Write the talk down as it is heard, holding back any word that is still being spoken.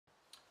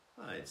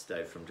Hi, it's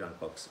Dave from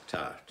Junkbox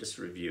Guitar, just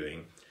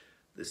reviewing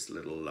this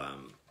little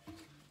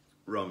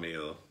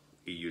Romeo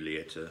y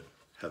Julieta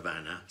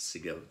Havana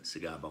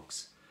cigar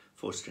box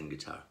 4-string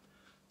guitar.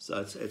 So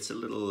it's a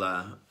little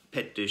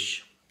pet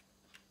dish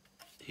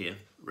here,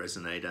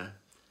 resonator,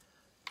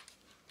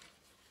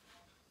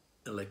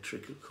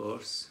 electric of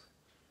course,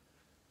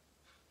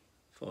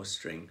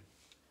 4-string,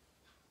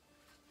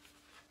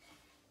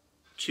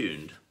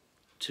 tuned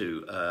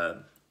to a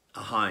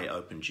high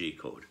open G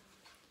chord.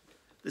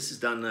 This is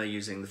done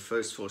using the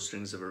first 4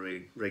 strings of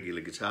a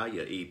regular guitar,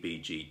 your E, B,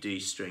 G,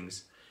 D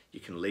strings. You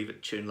can leave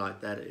it tuned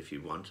like that if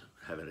you want,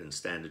 have it in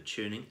standard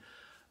tuning.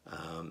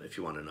 If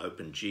you want an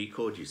open G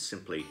chord, you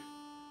simply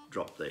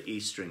drop the E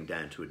string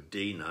down to a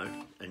D note,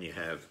 and you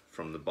have,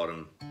 from the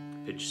bottom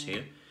pitch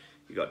here,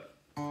 you got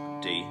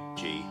D,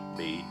 G,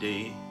 B,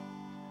 D.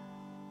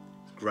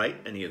 Great,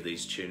 any of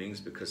these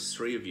tunings, because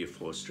 3 of your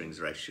 4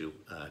 strings are actually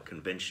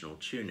conventional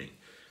tuning.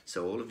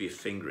 So all of your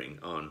fingering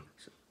on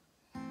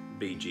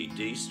B, G,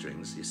 D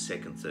strings, your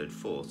 2nd, 3rd,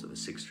 4th of a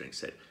 6-string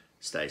set,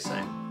 stay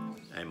same.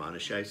 A minor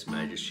shapes,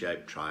 major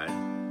shape, triad.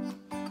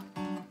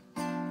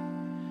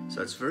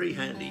 So it's very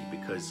handy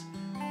because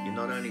you're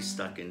not only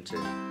stuck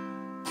into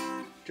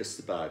just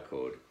the bar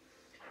chord.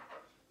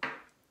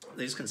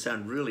 These can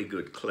sound really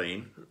good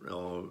clean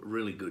or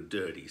really good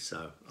dirty,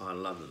 so I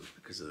love them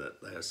because of that.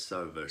 They are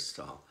so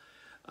versatile.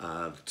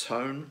 The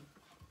tone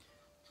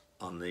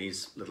on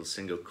these little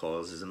single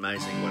coils is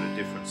amazing what a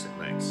difference it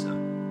makes.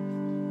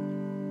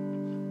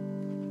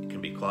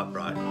 Be quite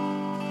bright.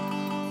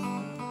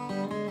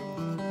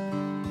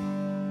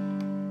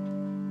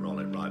 Roll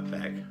it right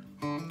back.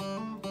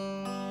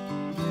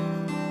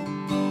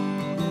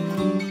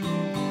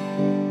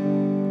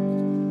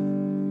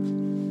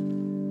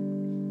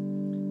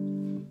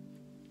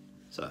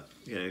 So,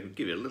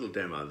 give you a little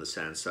demo of the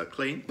sound. So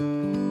clean.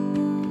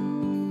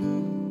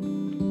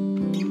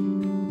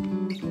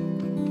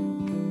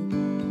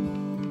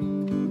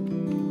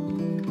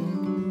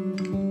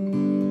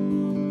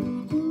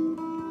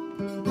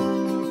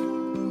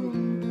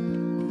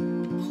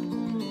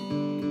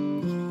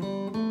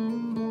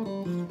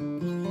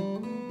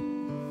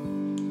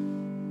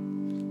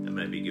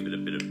 Maybe give it a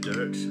bit of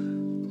dirt.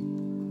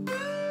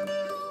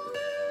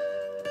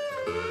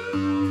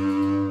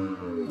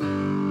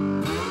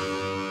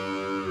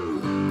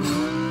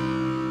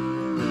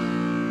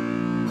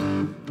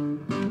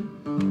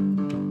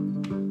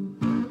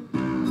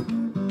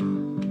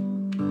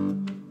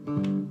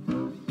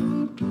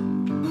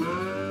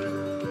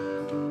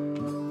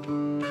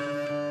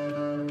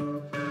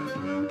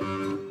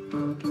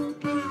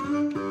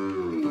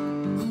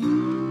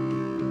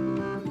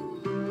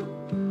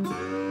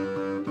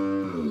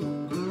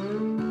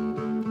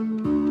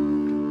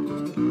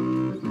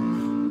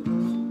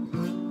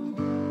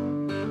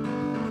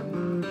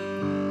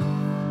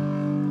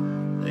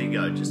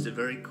 Just a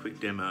very quick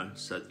demo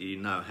so that you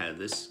know how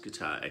this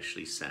guitar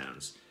actually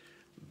sounds.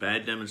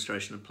 Bad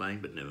demonstration of playing,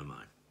 but never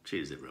mind.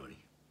 Cheers, everybody.